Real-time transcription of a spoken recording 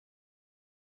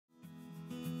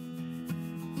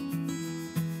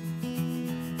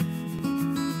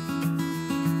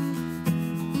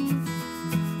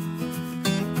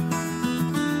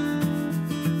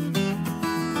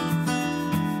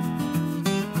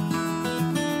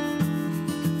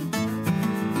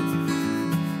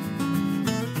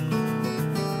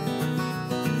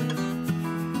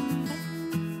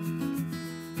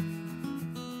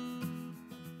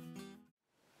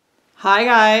Hi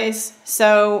guys,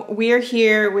 so we're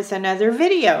here with another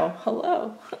video.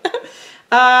 Hello.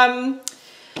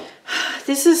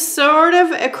 This is sort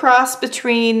of a cross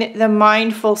between the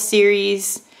Mindful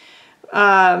series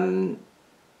and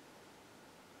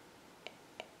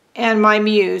my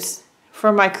muse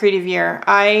for my creative year.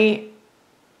 I,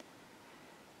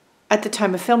 at the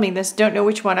time of filming this, don't know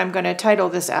which one I'm going to title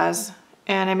this as.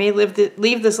 And I may leave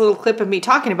this little clip of me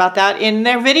talking about that in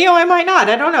their video. I might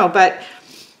not. I don't know. But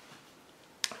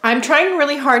I'm trying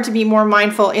really hard to be more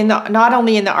mindful in the not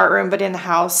only in the art room but in the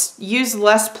house. Use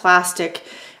less plastic.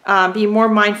 Be more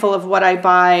mindful of what I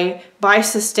buy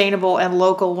sustainable and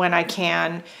local when I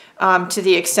can, to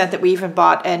the extent that we even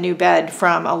bought a new bed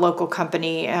from a local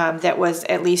company that was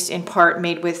at least in part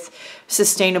made with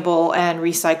sustainable and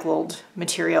recycled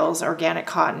materials, organic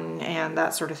cotton and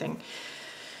that sort of thing.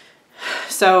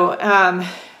 So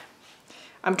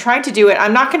I'm trying to do it.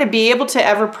 I'm not going to be able to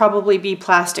ever probably be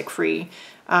plastic free.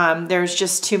 There's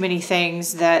just too many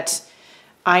things that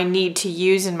I need to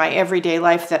use in my everyday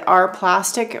life that are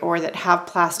plastic or that have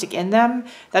plastic in them.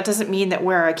 That doesn't mean that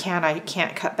where I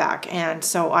can't cut back. And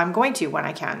so I'm going to when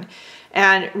I can.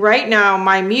 And right now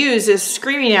my muse is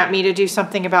screaming at me to do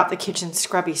something about the kitchen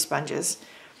scrubby sponges.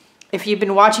 If you've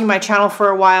been watching my channel for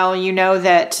a while, you know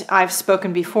that I've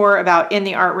spoken before about in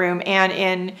the art room and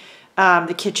in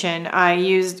the kitchen, I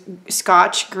used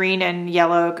Scotch green and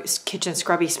yellow kitchen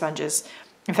scrubby sponges.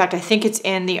 In fact, I think it's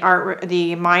in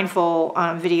the mindful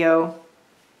video,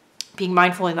 being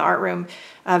mindful in the art room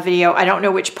video. I don't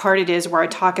know which part it is where I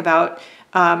talk about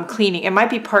cleaning. It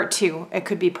might be part 2. It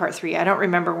could be part 3. I don't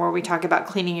remember where we talk about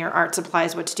cleaning your art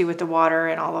supplies, what to do with the water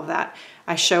and all of that.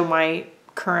 I show my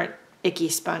current icky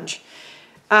sponge.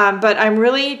 But I'm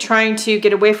really trying to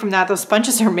get away from that. Those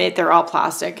sponges are made, they're all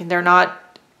plastic and they're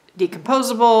not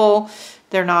decomposable.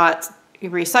 They're not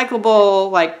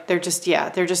recyclable, like they're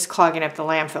just clogging up the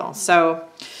landfill. So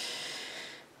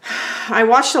I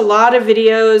watched a lot of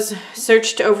videos,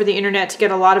 searched over the internet to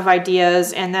get a lot of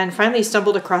ideas, and then finally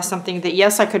stumbled across something that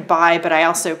yes, I could buy, but I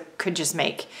also could just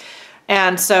make.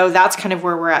 And so that's kind of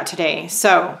where we're at today.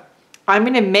 So I'm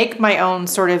going to make my own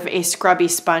sort of a scrubby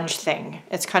sponge thing.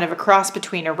 It's kind of a cross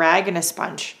between a rag and a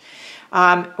sponge.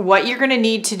 What you're going to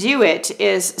need to do it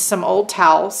is some old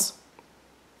towels,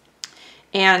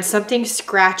 and something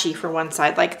scratchy for one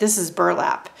side, like this is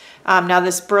burlap. Now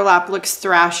this burlap looks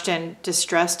thrashed and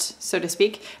distressed, so to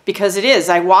speak, because it is.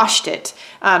 I washed it.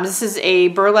 This is a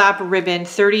burlap ribbon,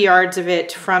 30 yards of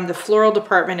it from the floral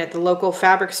department at the local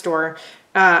fabric store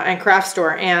and craft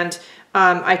store. And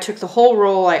I took the whole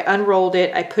roll, I unrolled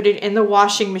it, I put it in the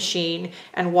washing machine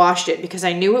and washed it because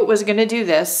I knew it was going to do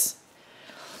this.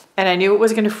 And I knew it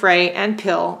was going to fray and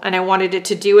pill, and I wanted it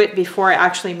to do it before I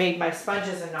actually made my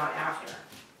sponges and not after.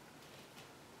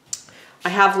 I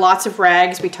have lots of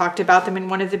rags. We talked about them in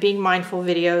one of the Being Mindful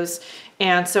videos.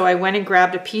 And so I went and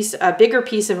grabbed a bigger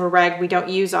piece of a rag we don't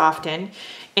use often.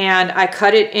 And I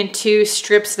cut it into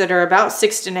strips that are about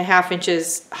 6.5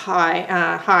 inches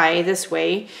high this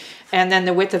way. And then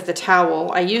the width of the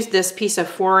towel. I used this piece of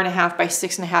 4.5 by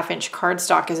 6.5 inch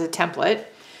cardstock as a template.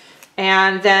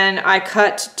 And then I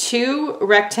cut 2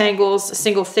 rectangles,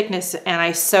 single thickness, and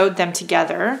I sewed them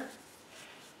together.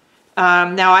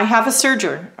 Now I have a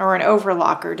serger or an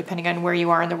overlocker, depending on where you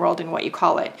are in the world and what you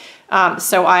call it.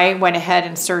 So I went ahead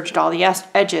and serged all the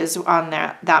edges on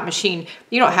that machine.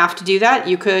 You don't have to do that.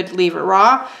 You could leave it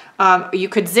raw. You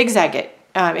could zigzag it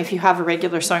if you have a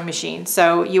regular sewing machine.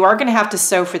 So you are going to have to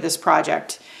sew for this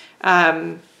project.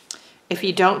 If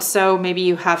you don't sew, maybe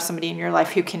you have somebody in your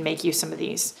life who can make you some of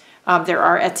these. There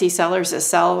are Etsy sellers that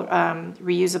sell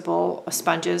reusable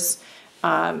sponges.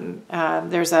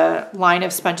 There's a line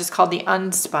of sponges called the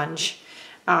Unsponge,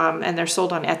 and they're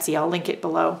sold on Etsy. I'll link it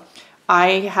below.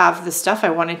 I have the stuff. I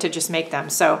wanted to just make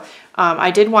them. So I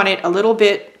did want it a little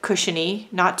bit cushiony,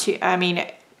 not too, I mean,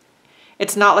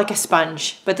 it's not like a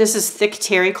sponge, but this is thick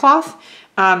terry cloth.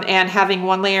 And having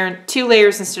 2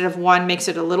 layers instead of 1 makes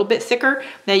it a little bit thicker.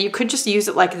 Now you could just use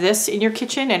it like this in your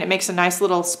kitchen and it makes a nice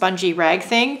little spongy rag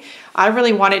thing. I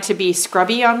really want it to be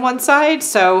scrubby on one side,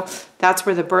 so that's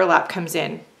where the burlap comes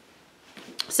in.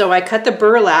 So I cut the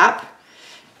burlap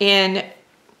in,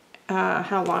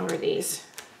 how long are these?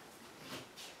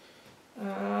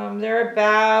 They're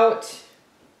about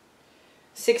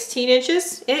 16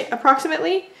 inches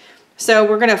approximately. So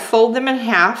we're gonna fold them in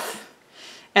half.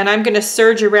 And I'm going to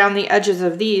serge around the edges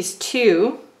of these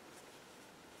too.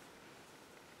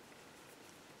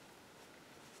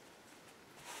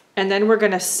 And then we're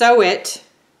going to sew it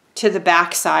to the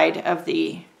back side of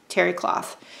the terry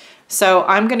cloth. So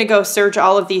I'm going to go serge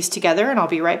all of these together and I'll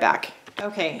be right back.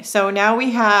 Okay, so now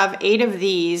we have 8 of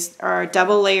these, our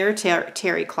double layer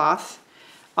terry cloth,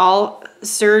 all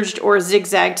serged or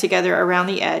zigzagged together around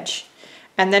the edge.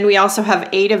 And then we also have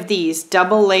 8 of these,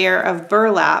 double layer of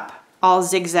burlap, all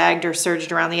zigzagged or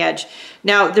serged around the edge.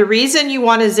 Now, the reason you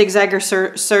want to zigzag or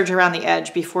serge around the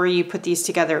edge before you put these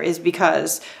together is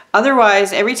because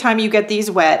otherwise, every time you get these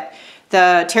wet,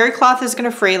 the terry cloth is going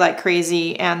to fray like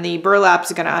crazy and the burlap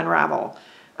is going to unravel.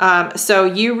 So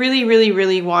you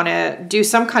really want to do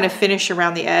some kind of finish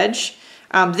around the edge.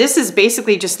 This is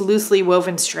basically just loosely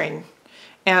woven string.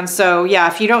 And so, yeah,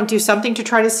 if you don't do something to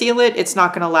try to seal it, it's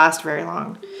not going to last very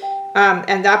long.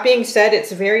 And that being said,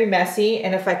 it's very messy.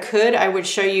 And if I could, I would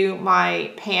show you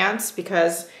my pants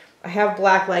because I have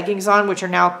black leggings on, which are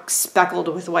now speckled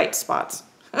with white spots.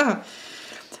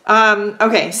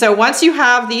 Okay, so once you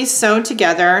have these sewn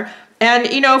together,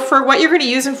 and you know, for what you're going to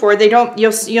use them for,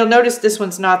 you'll notice this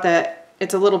one's not that,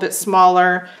 it's a little bit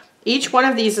smaller. Each one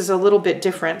of these is a little bit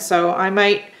different, so I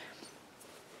might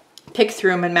pick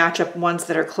through them and match up ones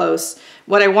that are close.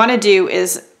 What I want to do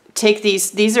is take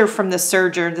these are from the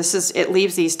serger. It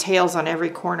leaves these tails on every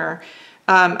corner.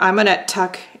 I'm going to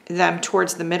tuck them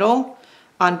towards the middle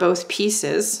on both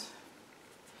pieces.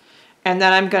 And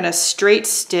then I'm going to straight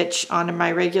stitch onto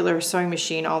my regular sewing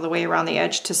machine all the way around the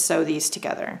edge to sew these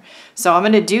together. So I'm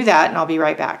going to do that and I'll be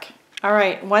right back. All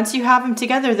right, once you have them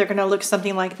together, they're going to look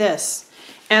something like this.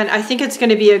 And I think it's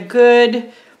going to be a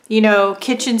good, you know,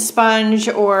 kitchen sponge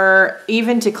or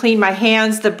even to clean my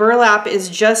hands. The burlap is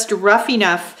just rough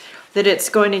enough that it's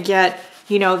going to get,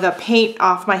 you know, the paint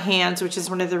off my hands, which is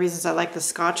one of the reasons I like the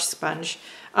Scotch sponge.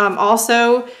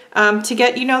 Also, to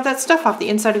get, you know, that stuff off the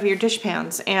inside of your dish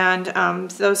pans and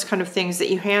those kind of things that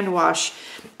you hand wash.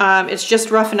 It's just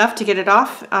rough enough to get it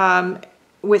off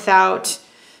without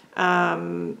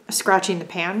scratching the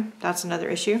pan. That's another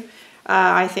issue,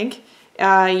 I think.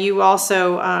 You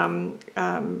also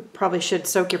probably should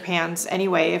soak your pans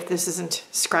anyway if this isn't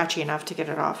scratchy enough to get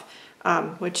it off,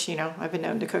 which, you know, I've been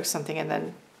known to cook something and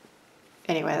then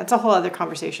anyway, that's a whole other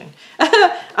conversation.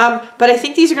 But I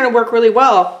think these are going to work really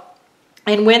well.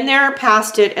 And when they're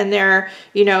past it and they're,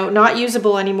 you know, not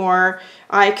usable anymore,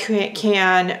 I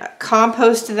can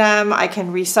compost them. I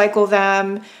can recycle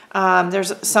them.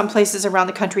 There's some places around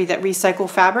the country that recycle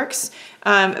fabrics.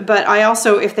 But I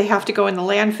also, if they have to go in the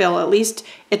landfill, at least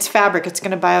it's fabric. It's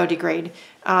going to biodegrade.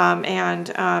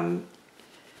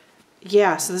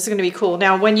 Yeah, so this is going to be cool.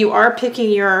 Now, when you are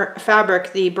picking your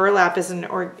fabric, the burlap is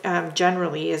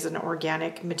generally is an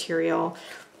organic material,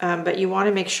 but you want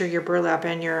to make sure your burlap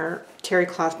and your terry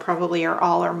cloth probably are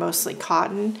all or mostly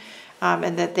cotton,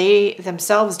 and that they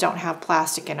themselves don't have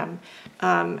plastic in them.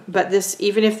 But this,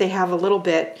 even if they have a little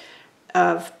bit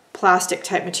of plastic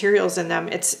type materials in them,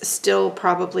 it's still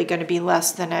probably going to be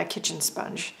less than a kitchen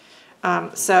sponge.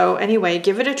 So anyway,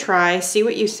 give it a try, see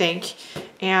what you think.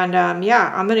 And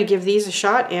yeah, I'm going to give these a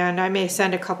shot and I may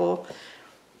send a couple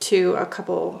to a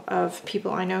couple of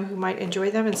people I know who might enjoy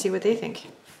them and see what they think.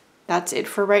 That's it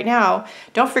for right now.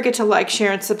 Don't forget to like,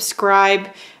 share, and subscribe.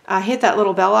 Hit that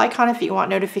little bell icon if you want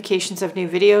notifications of new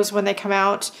videos when they come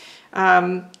out.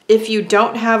 If you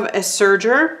don't have a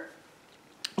serger,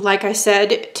 like I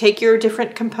said, take your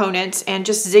different components and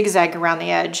just zigzag around the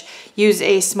edge. Use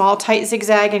a small tight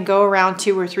zigzag and go around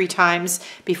 2 or 3 times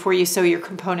before you sew your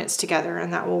components together,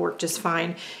 and that will work just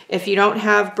fine. If you don't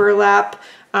have burlap,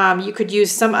 you could use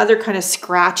some other kind of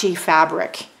scratchy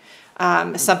fabric.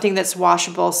 Something that's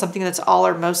washable, something that's all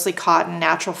or mostly cotton,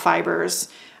 natural fibers.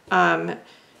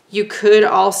 You could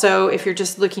also, if you're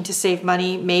just looking to save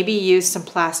money, maybe use some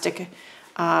plastic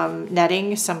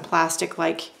netting, some plastic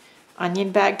like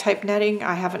onion bag type netting.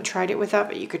 I haven't tried it with that,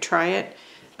 but you could try it.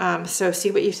 So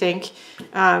see what you think.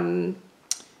 And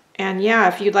yeah,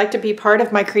 if you'd like to be part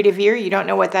of my Creative Year, you don't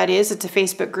know what that is, it's a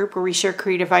Facebook group where we share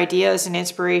creative ideas and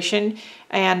inspiration.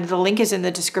 And the link is in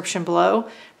the description below,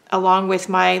 along with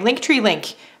my Linktree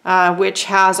link, which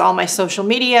has all my social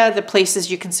media, the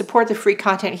places you can support the free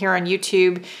content here on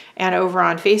YouTube and over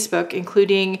on Facebook,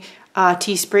 including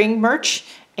Teespring merch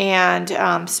and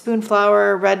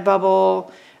Spoonflower,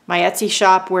 Redbubble, my Etsy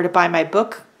shop, where to buy my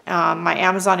book, my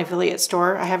Amazon affiliate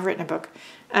store, I have written a book,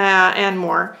 and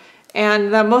more.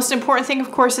 And the most important thing,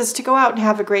 of course, is to go out and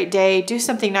have a great day, do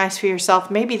something nice for yourself,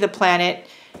 maybe the planet,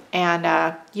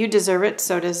 and you deserve it,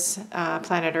 so does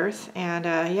planet Earth. And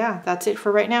yeah, that's it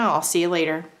for right now. I'll see you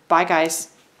later. Bye,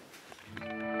 guys.